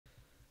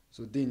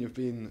So Dean, you've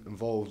been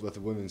involved with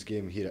the women's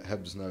game here at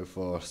Hibs now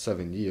for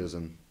 7 years,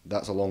 and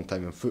that's a long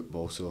time in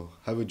football. So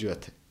how would you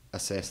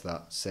assess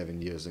that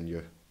 7 years in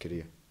your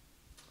career?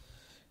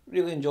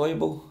 Really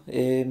enjoyable.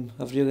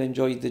 I've really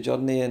enjoyed the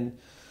journey, and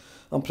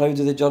I'm proud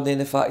of the journey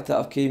and the fact that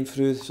I've came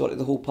through sort of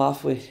the whole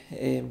pathway.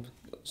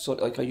 Sort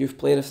of like a youth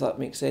player, if that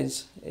makes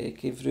sense.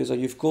 Came through as a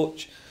youth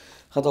coach,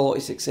 had a lot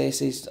of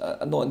successes.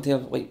 Not in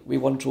terms like we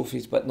won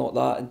trophies, but not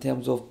that in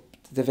terms of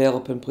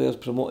developing players,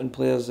 promoting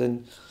players,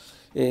 and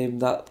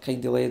that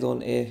kind of led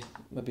on to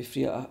maybe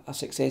through a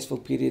successful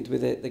period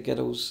with the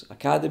girls'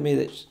 academy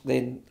that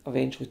then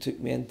eventually took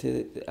me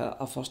into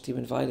a first team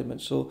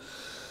environment. So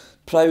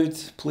proud,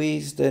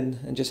 pleased,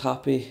 and just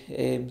happy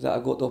that I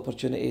got the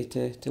opportunity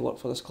to work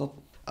for this club.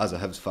 As a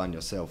Hibs fan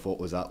yourself, what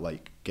was that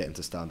like, getting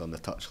to stand on the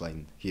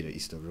touchline here at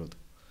Easter Road?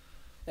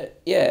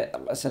 Yeah,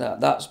 listen,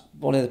 that's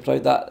one of the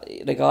proud, that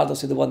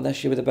regardless of the one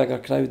this year with a bigger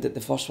crowd, that the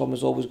first one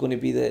was always going to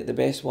be the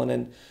best one,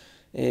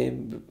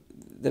 and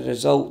the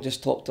result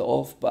just topped it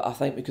off. But I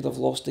think we could have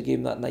lost the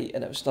game that night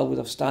and it still would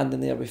have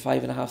standing there with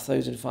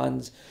 5,500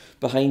 fans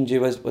behind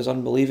you was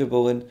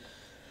unbelievable. And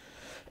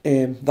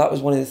that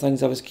was one of the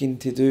things I was keen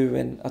to do,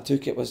 and I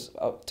took it was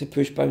to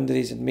push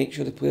boundaries and make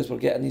sure the players were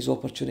getting these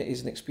opportunities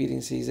and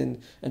experiences,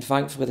 and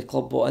thankfully the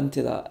club bought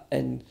into that.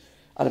 And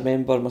I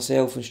remember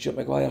myself and Stuart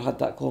Maguire had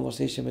that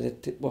conversation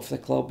with the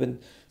club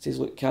and says,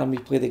 look, can we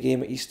play the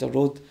game at Easter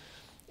Road?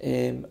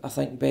 I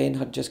think Ben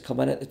had just come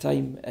in at the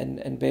time,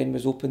 and Ben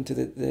was open to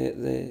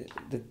the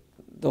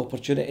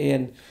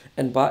opportunity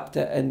and backed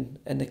it,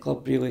 and the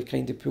club really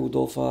kind of pulled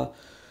off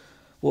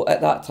what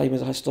at that time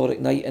was a historic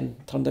night and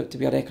turned out to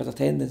be a record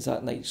attendance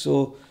that night.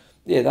 So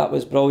yeah, that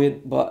was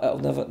brilliant, but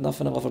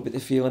nothing will ever beat the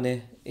feeling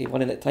of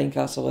winning at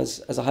Tynecastle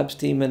as a Hibs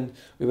team, and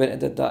we went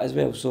and did that as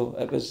well. So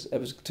it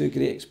was two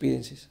great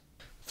experiences.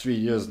 3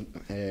 years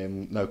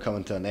now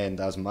coming to an end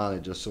as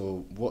manager,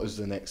 so what is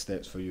the next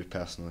steps for you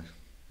personally?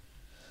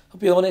 I'll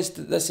be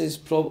honest, this is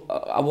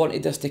I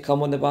wanted this to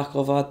come on the back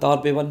of a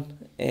derby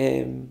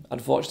win.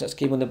 Unfortunately, it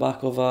came on the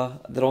back of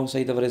the wrong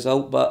side of a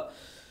result, but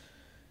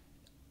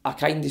I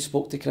kind of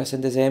spoke to Chris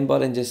in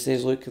December and just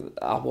says, look,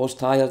 I was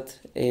tired.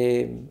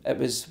 We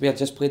had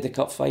just played the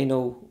cup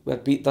final, we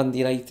had beat Dundee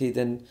United,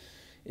 and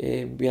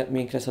me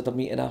and Chris had a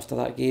meeting after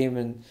that game.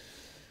 And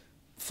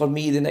for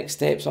me, the next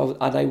steps,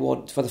 I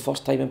want, for the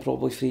first time in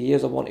probably 3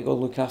 years, I want to go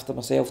and look after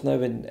myself now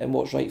and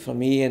what's right for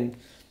me. And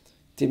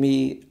to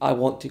me, I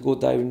want to go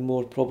down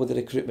more probably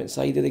the recruitment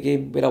side of the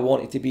game, where I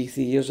wanted to be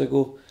 3 years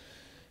ago,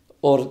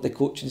 or the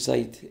coaching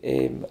side.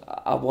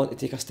 I want to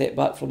take a step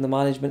back from the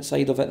management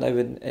side of it now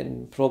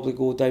and probably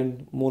go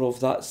down more of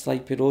that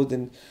slipey road,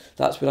 and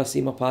that's where I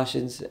see my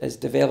passions, is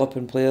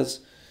developing players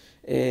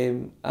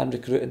and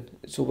recruiting.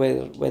 So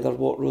whether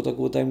what road I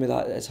go down with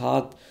that is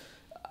hard.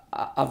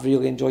 I've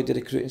really enjoyed the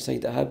recruiting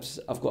side at Hibs.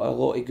 I've got a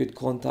lot of good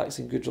contacts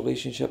and good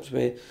relationships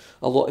with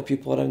a lot of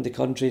people around the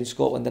country, in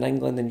Scotland and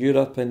England and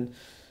Europe, and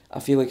I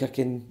feel like I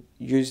can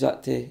use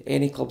that to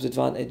any club's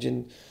advantage.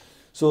 And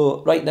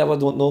so right now I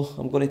don't know.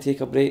 I'm going to take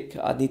a break.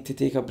 I need to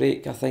take a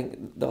break. I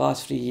think the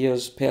last 3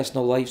 years,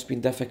 personal life's been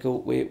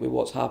difficult with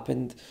what's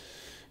happened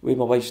with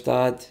my wife's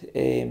dad,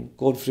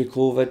 going through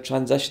COVID,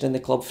 transitioning the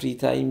club 3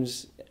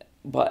 times.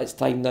 But it's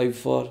time now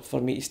for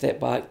me to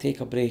step back,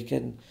 take a break,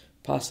 and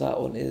pass that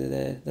on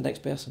to the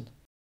next person.